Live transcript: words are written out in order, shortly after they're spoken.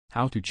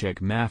How to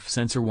check MAF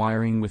sensor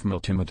wiring with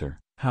multimeter.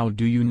 How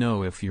do you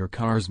know if your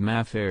car's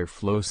MAF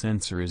airflow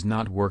sensor is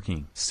not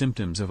working?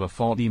 Symptoms of a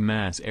faulty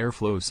MAF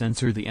airflow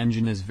sensor. The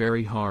engine is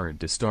very hard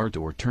to start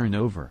or turn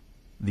over.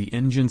 The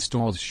engine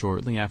stalls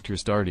shortly after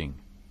starting.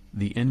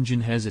 The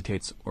engine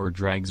hesitates or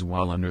drags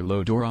while under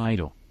load or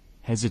idle.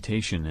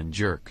 Hesitation and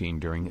jerking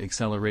during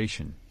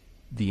acceleration.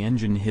 The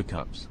engine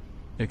hiccups.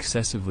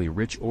 Excessively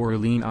rich or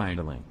lean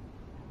idling.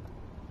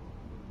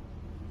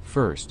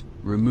 First,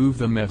 remove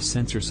the MAF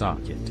sensor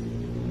socket.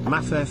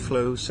 MAF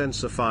airflow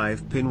sensor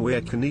 5-pin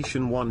wire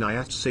connection 1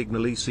 at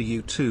signal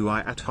ECU 2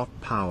 at hot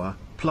power,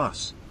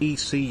 plus,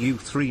 ECU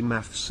 3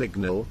 MAF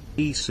signal,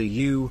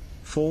 ECU,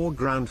 4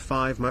 ground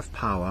 5 MAF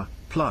power,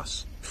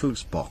 plus,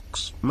 fuse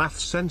box. MAF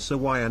sensor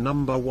wire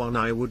number 1.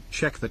 I would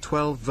check the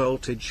 12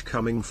 voltage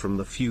coming from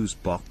the fuse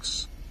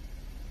box.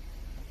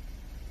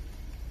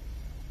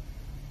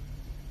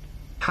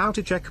 How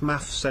to check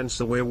MAF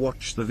sensor wire?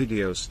 Watch the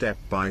video step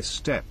by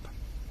step.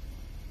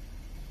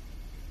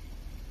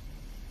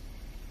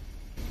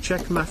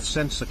 Check MAF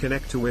sensor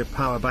connector wire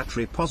power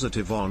battery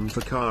positive on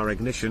for car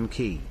ignition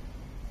key.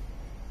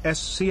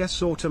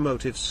 SCS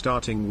Automotive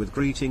starting with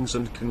greetings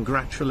and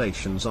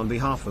congratulations on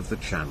behalf of the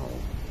channel.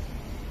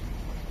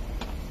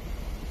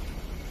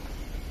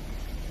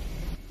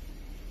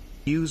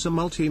 Use a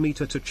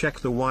multimeter to check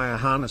the wire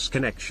harness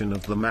connection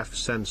of the MAF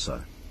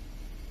sensor.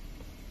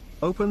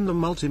 Open the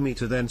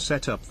multimeter, then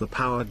set up the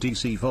power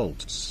DC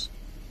volts.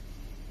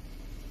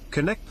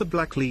 Connect the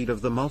black lead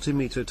of the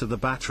multimeter to the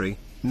battery,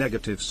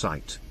 negative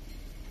site.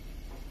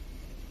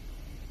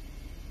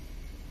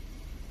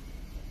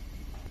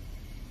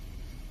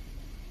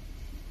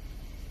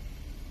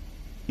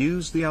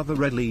 Use the other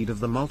red lead of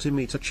the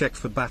multimeter, check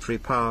for battery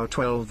power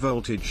 12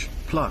 voltage,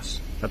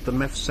 plus, at the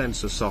MAF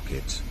sensor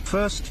socket.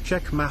 First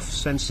check MAF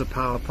sensor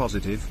power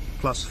positive,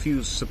 plus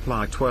fuse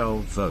supply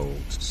 12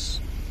 volts.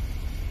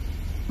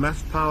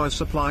 MAF power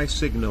supply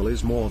signal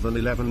is more than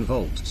 11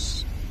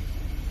 volts.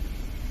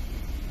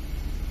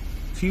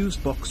 Fuse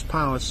box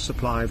power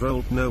supply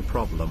volt no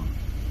problem.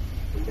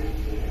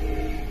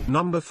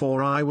 Number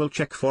 4. I will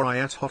check for I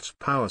at hot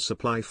power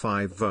supply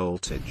 5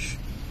 voltage.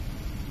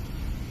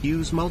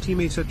 Use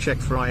multimeter, check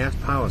for I at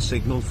power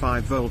signal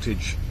 5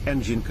 voltage,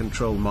 engine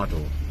control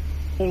model.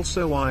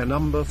 Also wire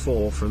number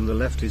 4 from the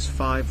left is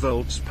 5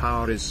 volts,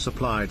 power is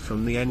supplied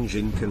from the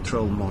engine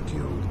control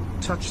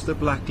module. Touch the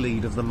black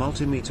lead of the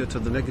multimeter to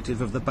the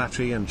negative of the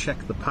battery and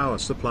check the power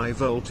supply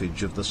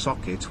voltage of the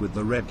socket with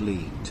the red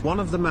lead.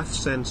 One of the MAF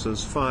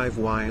sensor's 5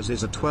 wires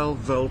is a 12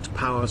 volt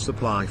power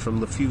supply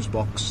from the fuse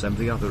box and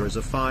the other is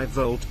a 5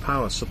 volt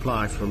power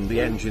supply from the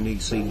engine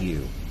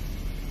ECU.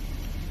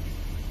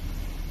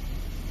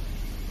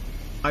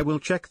 I will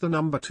check the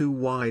number 2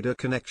 wider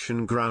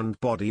connection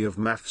ground body of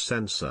MAF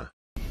sensor.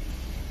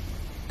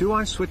 Do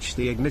I switch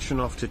the ignition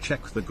off to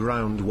check the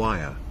ground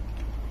wire?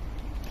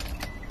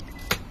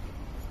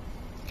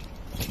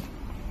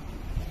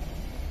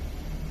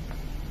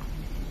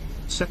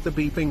 Set the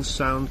beeping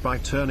sound by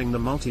turning the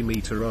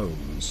multimeter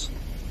ohms.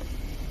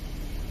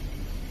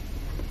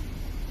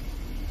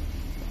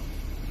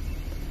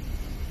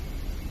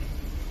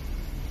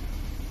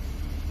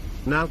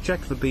 Now check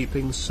the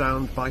beeping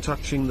sound by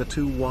touching the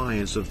 2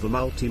 wires of the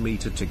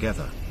multimeter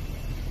together.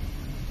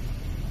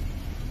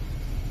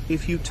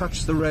 If you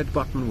touch the red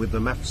button with the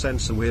MAF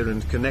sensor wire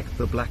and connect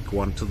the black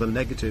one to the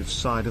negative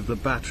side of the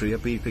battery, a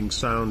beeping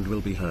sound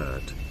will be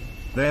heard.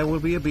 There will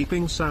be a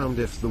beeping sound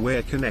if the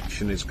wire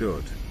connection is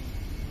good.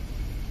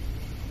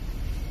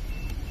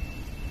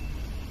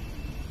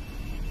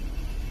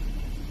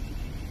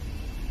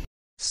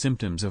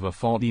 Symptoms of a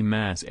faulty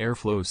MAF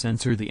airflow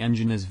sensor. The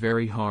engine is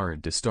very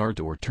hard to start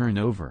or turn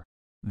over.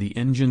 The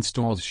engine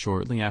stalls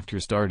shortly after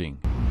starting.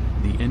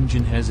 The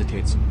engine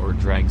hesitates or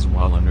drags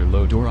while under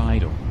load or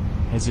idle.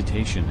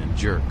 Hesitation and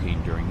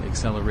jerking during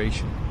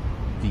acceleration.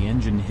 The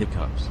engine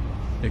hiccups.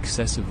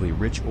 Excessively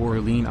rich or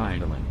lean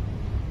idling.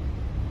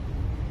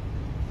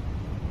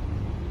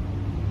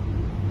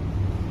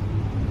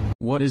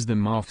 What is the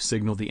MAF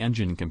signal? The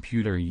engine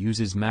computer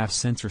uses MAF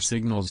sensor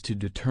signals to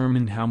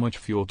determine how much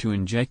fuel to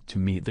inject to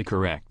meet the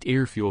correct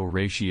air-fuel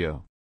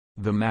ratio.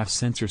 The MAF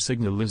sensor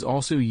signal is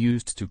also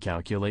used to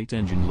calculate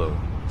engine load,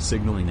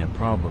 signaling a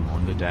problem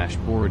on the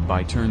dashboard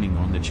by turning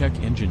on the check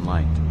engine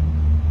light.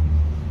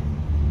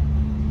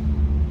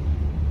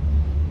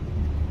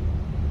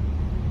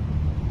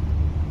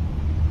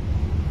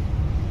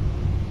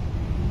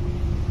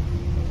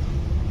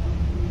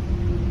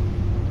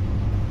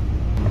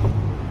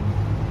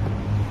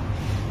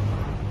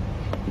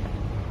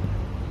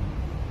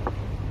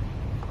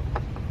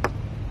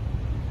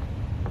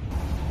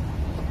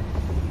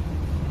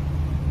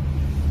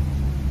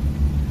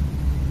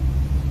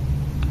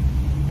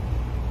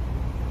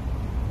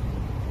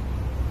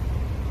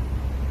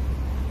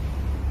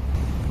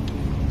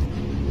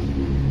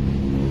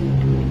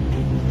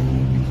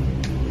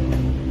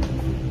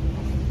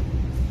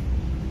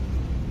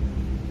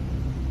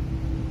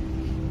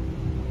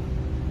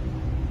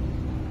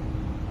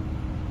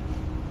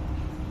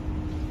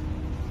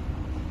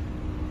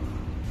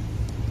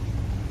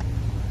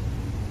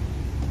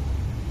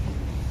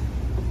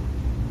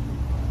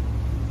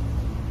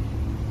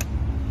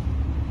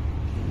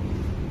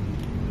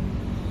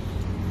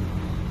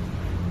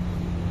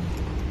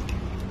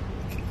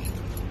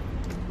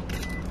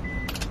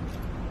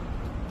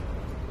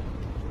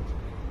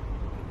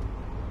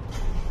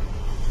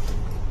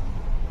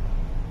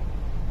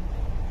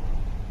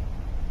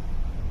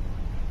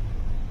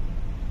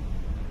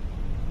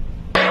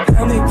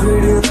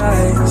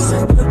 eyes,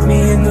 look me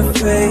in the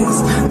face,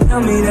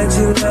 tell me that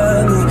you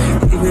love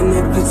me, even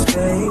if it's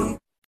fake.